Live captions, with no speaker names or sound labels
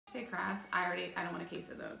Say crabs. I don't want a case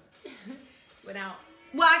of those. Without.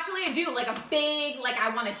 Well, actually, I do. Like a big, like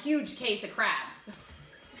I want a huge case of crabs.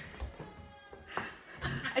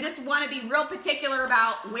 I just want to be real particular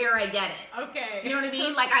about where I get it. Okay. You know what I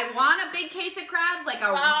mean? Like I want a big case of crabs, like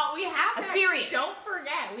a well, we have a that, serious. Don't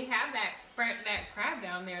forget, we have that crab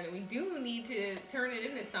down there that we do need to turn it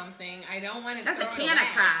into something. I don't want to. That's a can of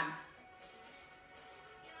crabs.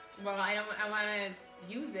 Well, I want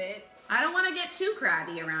to use it. I don't want to get too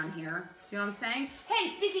crabby around here. Do you know what I'm saying?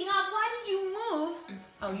 Hey, speaking of, why did you move?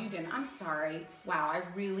 Oh, you didn't. I'm sorry. Wow, I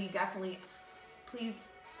really definitely. Please,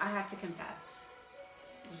 I have to confess.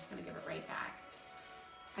 I'm just gonna give it right back.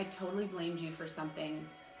 I totally blamed you for something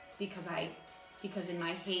because in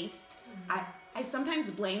my haste, I sometimes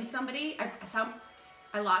blame somebody.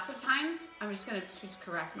 I lots of times. I'm just gonna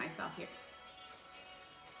correct myself here.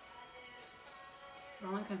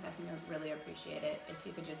 Well, I'm confessing. I really appreciate it. If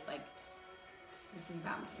you could just like, this is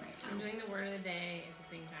about me right now. I'm doing the word of the day at the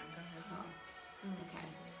same time. Go ahead. Oh, okay.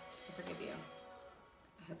 I forgive you.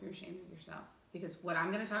 I hope you're ashamed of yourself because what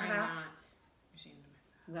I'm gonna talk about. I'm not ashamed of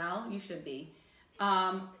myself. Well, you should be.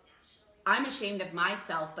 I'm ashamed of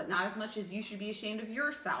myself, but not as much as you should be ashamed of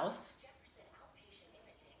yourself.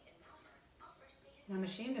 And I'm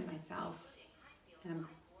ashamed of myself, and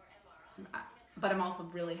but I'm also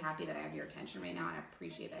really happy that I have your attention right now, and I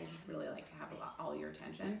appreciate that. I just really like to have all your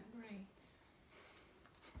attention. Right.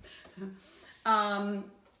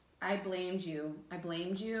 I blamed you. I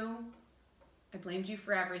blamed you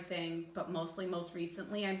for everything, but most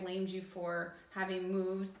recently, I blamed you for having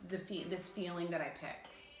moved this feeling that I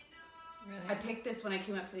picked. Really? I picked this when I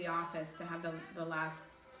came up to the office to have to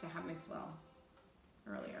have my swell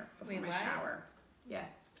earlier before my shower. Yeah,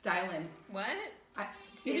 dial in. What?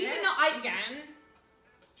 You didn't even know again.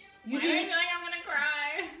 You Why didn't. do I feel like I'm gonna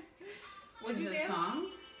cry? What'd you do? Song?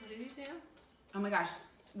 What did you do? Oh my gosh!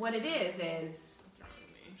 What it is? What's wrong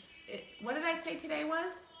with me? What did I say today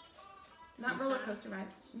was? Not roller coaster ride.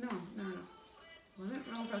 No. Wasn't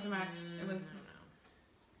roller coaster ride. It was.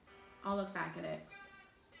 I'll look back at it.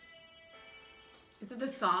 Is it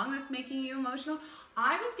the song that's making you emotional?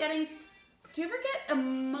 I was getting. Do you ever get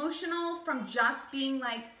emotional from just being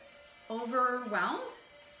like overwhelmed?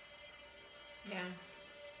 Yeah.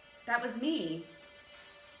 That was me.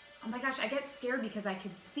 Oh my gosh, I get scared because I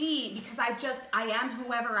could see, because I am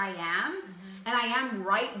whoever I am, and I am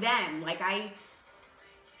right then. Like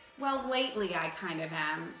well, lately I kind of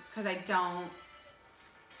am, because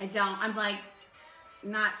I'm like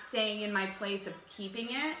not staying in my place of keeping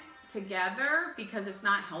it together because it's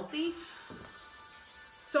not healthy.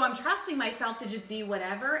 So I'm trusting myself to just be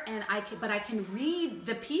whatever, but I can read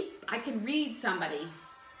I can read somebody.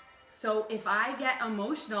 So if I get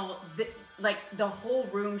emotional, like the whole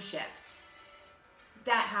room shifts.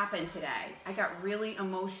 That happened today. I got really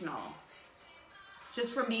emotional.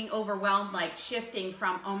 Just from being overwhelmed, like shifting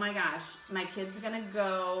from, oh my gosh, my kid's gonna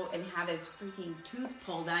go and have his freaking tooth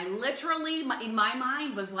pulled. And I literally, in my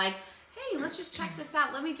mind was like, hey, let's just check this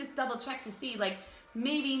out. Let me just double check to see, like,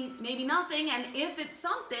 maybe nothing. And if it's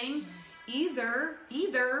something, either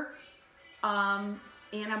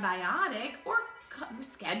antibiotic or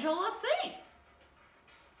schedule a thing.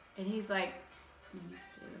 And he's like, we need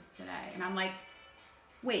to do this today. And I'm like,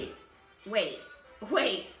 wait,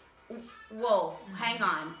 whoa, hang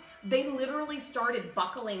on. They literally started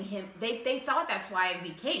buckling him. They thought that's why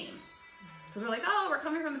we came. Because we're like, oh, we're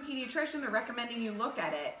coming from the pediatrician. They're recommending you look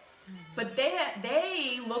at it. But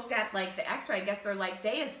they looked at like the x-ray. I guess they're like,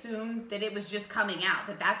 they assumed that it was just coming out,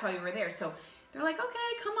 that's why we were there. So they're like,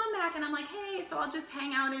 okay, come on back. And I'm like, hey, so I'll just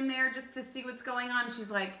hang out in there just to see what's going on. She's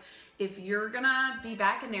like, if you're gonna be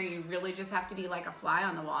back in there, you really just have to be like a fly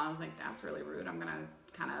on the wall. I was like, that's really rude. I'm gonna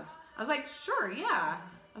I was like, sure, yeah. I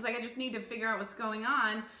was like, I just need to figure out what's going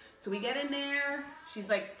on. So we get in there. She's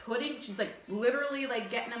like literally like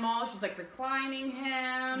getting him all. She's like reclining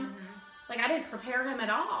him. Like I didn't prepare him at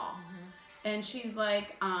all. And she's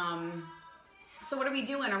like, so what are we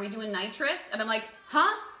doing? Are we doing nitrous? And I'm like,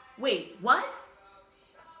 huh? Wait, what?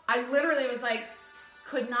 I literally was like,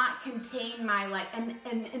 could not contain my like, and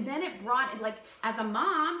then it brought it like, as a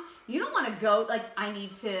mom, you don't want to go like, I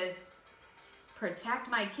need to protect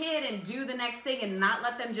my kid and do the next thing and not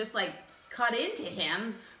let them just like cut into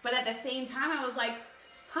him. But at the same time, I was like,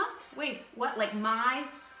 huh? Wait, what? Like my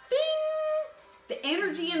bing, the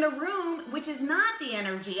energy in the room, which is not the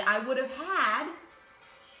energy I would have had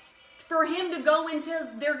for him to go into,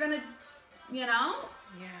 they're gonna, you know?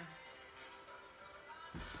 Yeah.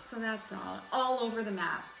 So that's all over the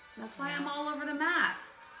map. That's why I'm all over the map.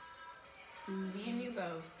 Me and you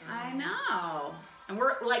both. Girl. I know. And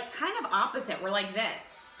we're like kind of opposite. We're like this.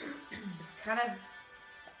 It's kind of,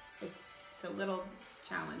 It's a little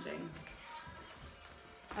challenging.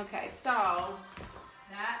 Okay, so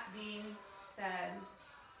that being said,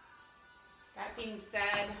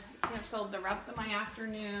 I canceled the rest of my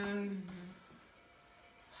afternoon.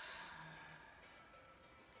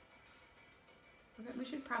 Okay, we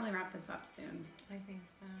should probably wrap this up soon. I think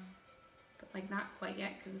so. But like not quite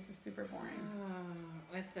yet because this is super boring.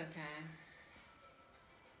 Oh, it's okay.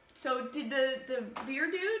 So did the beer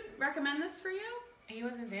dude recommend this for you? He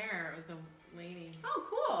wasn't there. It was a lady. Oh,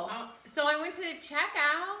 cool. Oh, so I went to the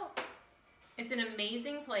checkout. It's an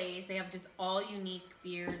amazing place. They have just all unique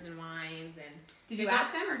beers and wines. And did you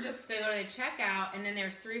ask them or just? So I go to the checkout, and then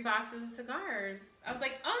there's 3 boxes of cigars. I was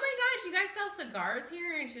like, oh my gosh, you guys sell cigars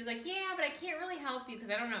here? And she was like, yeah, but I can't really help you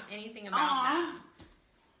because I don't know anything about them.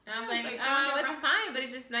 And I was like, oh, it's fine, but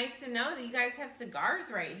it's just nice to know that you guys have cigars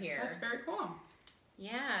right here. That's very cool.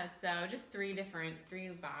 Yeah, so just 3 boxes.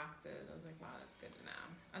 I was like, wow, that's good to know.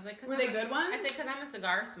 I was like, were they good ones? I said, because I'm a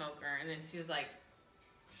cigar smoker. And then she was like,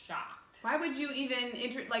 shocked. Why would you even,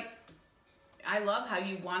 like, I love how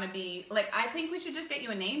you want to be, like, I think we should just get you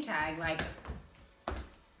a name tag, like,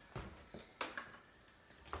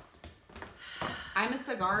 I'm a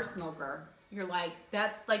cigar smoker. You're like,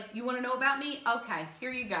 that's like, you want to know about me? Okay,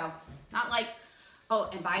 here you go. Not like, oh,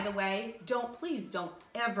 and by the way, please don't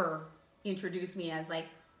ever introduce me as like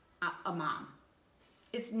a mom.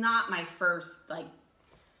 It's not my first like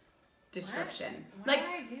description. Why like, did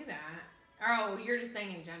I do that? Oh, you're just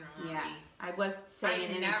saying in general. Yeah, I was saying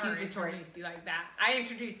it in an accusatory. I introduced you like that. I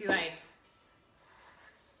introduced you like,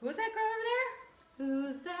 who's that girl over there?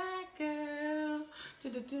 Who's that girl?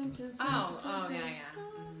 Oh, yeah.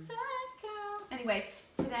 Who's that girl? Anyway,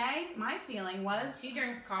 today my feeling was she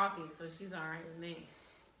drinks coffee, so she's all right with me.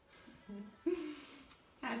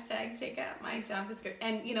 Hashtag check out my job description.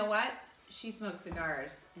 And you know what? She smokes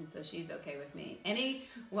cigars, and so she's okay with me. Any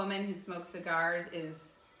woman who smokes cigars is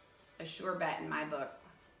a sure bet in my book.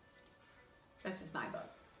 That's just my book.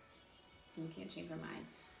 You can't change my mind.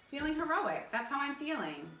 Feeling heroic. That's how I'm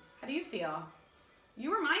feeling. How do you feel?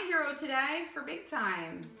 You were my hero today for big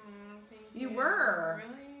time. Thank you were.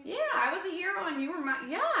 Really? Yeah, I was a hero, and you were my.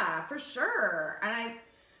 Yeah, for sure. And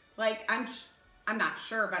I'm not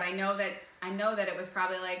sure, but I know that it was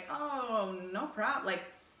probably like, oh, no problem. Like,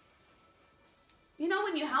 you know,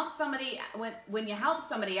 when you help somebody, when you help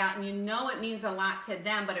somebody out, and you know it means a lot to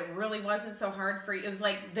them, but it really wasn't so hard for you. It was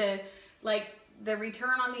like the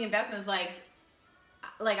return on the investment is like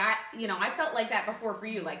I felt like that before for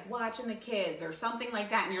you, like watching the kids or something like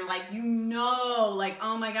that, and you're like, like,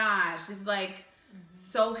 oh my gosh, it's like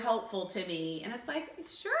so helpful to me, and it's like,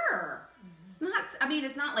 sure, it's not. I mean,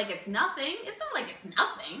 it's not like it's nothing. It's not like it's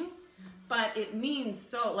nothing, but it means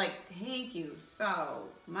so. Like, thank you so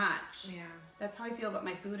much. Yeah. That's how I feel about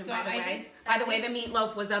my food. And So by the way, the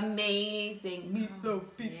meatloaf was amazing. Meatloaf.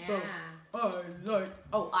 Yeah.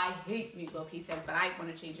 I hate meatloaf, he says, but I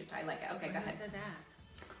want to change it to I like it. Okay, go ahead. Who said that?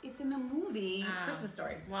 It's in the movie Christmas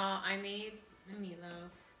Story. Well, I made a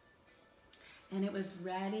meatloaf. And it was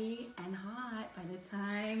ready and hot by the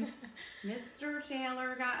time Mr.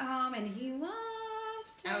 Taylor got home, and he loved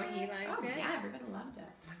it. Oh, he liked it? Yeah, everybody loved it.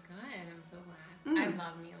 Oh, good. I'm so glad. I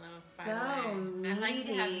love meatloaf, by the way. I like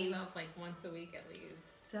to have meatloaf like once a week at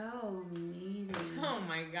least. So needy. Oh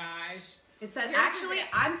my gosh. It says, actually,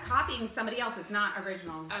 I'm copying somebody else. It's not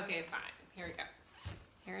original. Okay, fine. Here we go.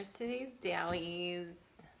 Here's today's dailies.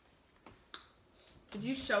 Did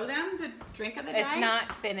you show them the drink of the day? It's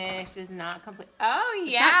not finished. It's not complete. Oh,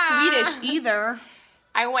 yeah. It's not Swedish either.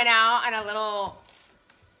 I went out on a little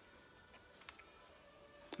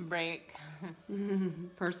break.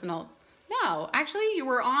 Personal. No, actually, you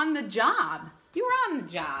were on the job. You were on the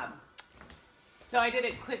job. So I did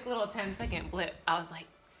a quick little 10-second blip. I was like,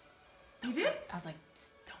 you did? I was like,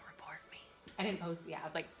 don't report me. I didn't post it. I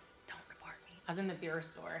was like, don't report me. I was in the beer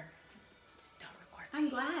store. Don't report me. I'm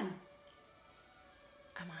glad.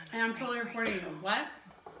 I'm on. And I'm totally reporting you. What?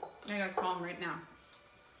 I gotta call him right now.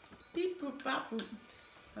 Beep boop bop boop.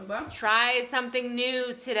 Hello? Try something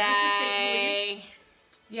new today.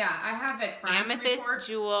 Yeah, I have a crime Amethyst report.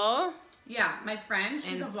 Jewel. Yeah, my friend.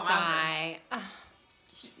 She's a vlogger.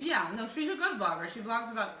 She's a good vlogger. She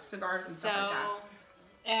vlogs about cigars and stuff like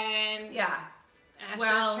that. And yeah.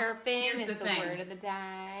 Astroturfing is the thing. word of the day.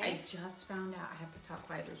 I just found out. I have to talk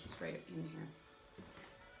quietly. She's right in here.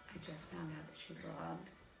 I just found out that she vlogged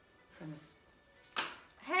from this.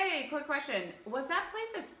 Hey, quick question. Was that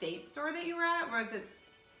place a state store that you were at? Or was it?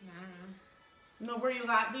 I don't know. No, where you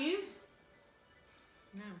got these?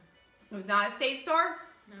 No. It was not a state store?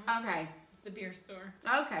 No. Okay. The beer store.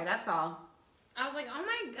 Okay, that's all. I was like, oh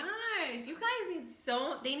my gosh, you guys need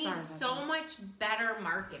so much better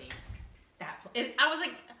marketing. I was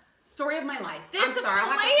like, story of my life. this I'm sorry, I'll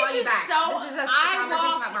have to call you back. So This is a I conversation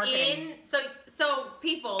walked about marketing. in. So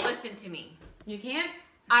people, listen to me. You can't?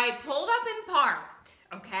 I pulled up and parked,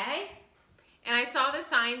 okay? And I saw the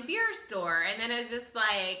sign beer store, and then it was just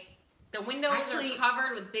like, the windows are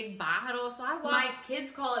covered with big bottles, so I walked. My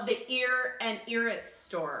kids call it the ear and earits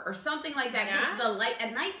store or something like that. Yeah? The light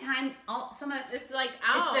at nighttime, It's like,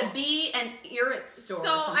 oh. It's the bee and earits store.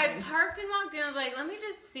 So or something. I parked and walked in. I was like, let me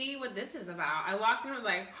just see what this is about. I walked in and was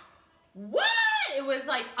like, what? It was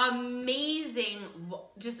like amazing,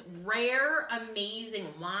 just rare, amazing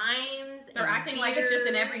wines. They're acting like it's just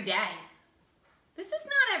an everyday. This is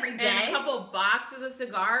not every day. And a couple boxes of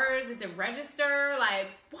cigars at the register. Like,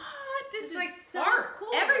 what? This is like so art cool.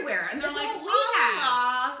 everywhere. And they're like,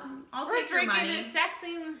 I'll We're take your money. drinking this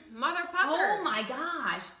sexy mother pucker. Oh my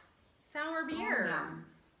gosh. Sour beer.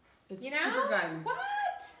 It's you know? super good. What?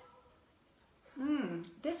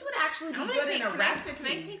 This would actually be good in a recipe. Can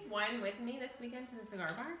I take one with me this weekend to the cigar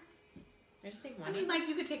bar? I just take one. I mean, like,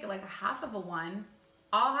 you could take like a half of a one.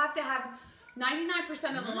 I'll have to have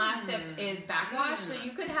 99% of the last sip is backwash, so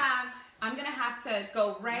you could have. I'm gonna have to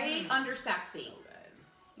go right under sexy.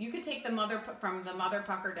 You could take the from the mother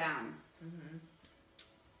pucker down.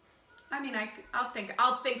 I mean, I'll think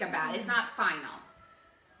about it. It's not final.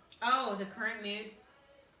 Oh, the current mood.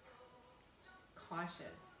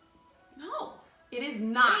 Cautious. No, it is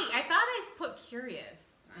not. Wait, I thought I put curious.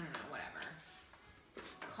 I don't know, whatever.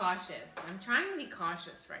 Cautious. I'm trying to be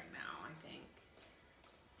cautious right now, I think.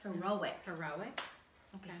 Heroic. Heroic?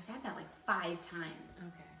 Okay. I said that like 5 times.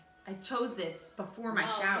 Okay. I chose this before my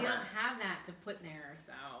shower. We don't have that to put there,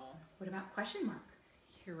 so. What about question mark?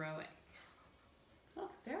 Heroic.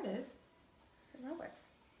 Look, there it is. Heroic.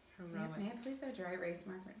 Heroic. May I please have a dry erase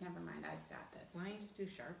marker? Never mind, I've got this. Why don't you just do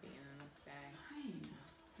Sharpie and then it'll stay?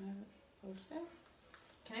 Fine. Post it?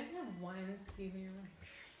 Can I just have one stevia?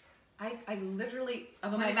 I literally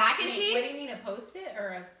of my mac and cheese. What do you need, a Post-it or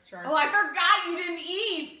a Sharpie? Oh, I forgot you didn't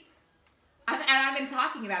eat. And I've been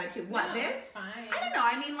talking about it too. What, No, this? It's fine. I don't know.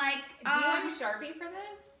 I mean, like. Do you want a Sharpie for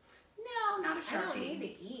this? No, not a Sharpie. I don't need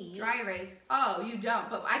to eat. Dry erase. Oh, you don't.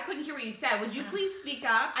 But I couldn't hear what you said. Would you please speak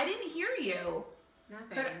up? I didn't hear you.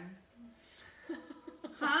 Nothing.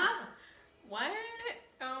 Huh? What?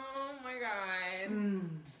 Oh my god.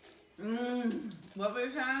 What were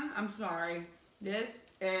you saying? I'm sorry. This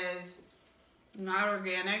is not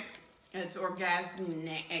organic. It's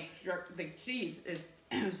organic. The cheese is,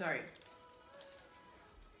 sorry.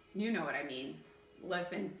 You know what I mean.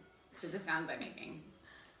 Listen to the sounds I'm making.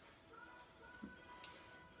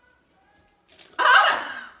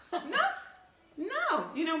 No.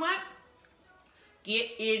 You know what? Get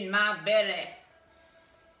in my belly.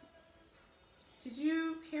 Did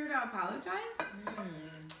you care to apologize?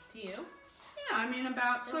 To you? Yeah, I mean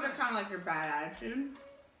about sort of kind of like your bad attitude.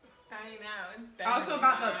 I know. It's Also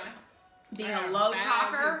about being a low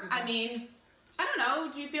talker. I mean, I don't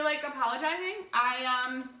know. Do you feel like apologizing?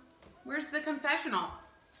 Where's the confessional?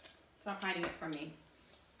 Stop hiding it from me.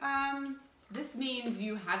 This means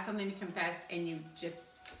you have something to confess and you just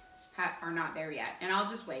are not there yet. And I'll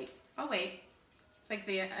just wait. I'll wait. It's like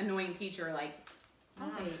the annoying teacher, like,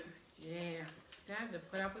 I'll wait. Yeah. Do I have to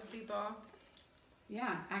put up with people?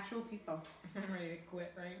 Yeah, actual people. I'm ready to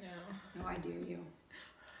quit right now. No, I dare you.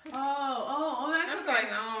 Oh, that's I'm okay.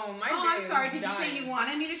 going, my day I'm sorry. is Did done. you say you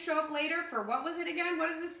wanted me to show up later for what was it again? What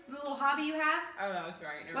is this little hobby you have? Oh, that's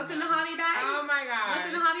right. Never What's in mind. the hobby bag? Oh my god. What's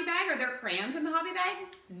in the hobby bag? Are there crayons in the hobby bag?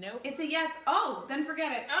 Nope. It's a yes. Oh, then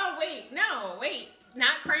forget it. Oh, wait. No, wait.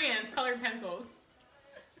 Not crayons. Colored pencils.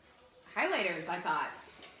 Highlighters, I thought.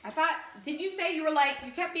 Didn't you say you were like,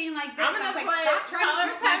 you kept being like this? I'm going I to was play like, stop trying to colored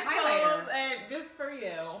smoke my highlighter. pencils just for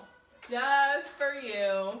you. Just for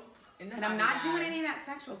you. And I'm not doing any of that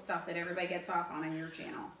sexual stuff that everybody gets off on your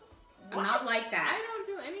channel. What? I'm not like that. I don't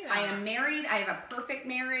do any of that. I am married. I have a perfect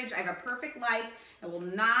marriage. I have a perfect life.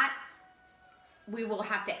 We will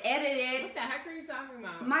have to edit it. What the heck are you talking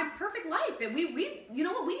about? My perfect life. That you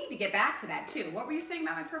know what? We need to get back to that too. What were you saying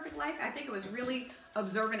about my perfect life? I think it was really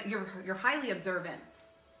observant. You're highly observant.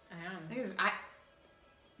 I am.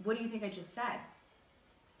 What do you think I just said?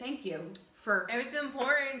 Thank you for. It's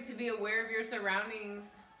important to be aware of your surroundings.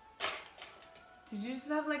 Did you just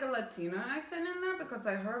have like a Latina accent in there? Because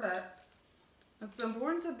I heard it. It's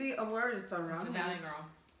important to be aware of your surroundings. It's a Valley girl.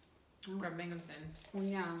 From Binghamton. Oh,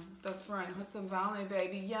 yeah, that's right. Hudson Valley,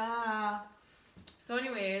 baby. Yeah. So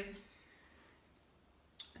anyways,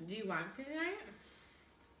 do you want to tonight?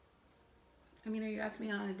 I mean, are you asking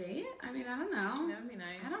me on a date? I mean, I don't know. That would be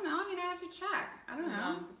nice. I don't know. I mean, I have to check. I don't know.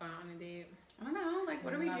 I'd love to go on a date. I don't know. Like,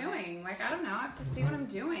 what are we doing? Like, I don't know. I have to see what I'm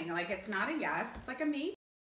doing. Like, it's not a yes. It's like a maybe.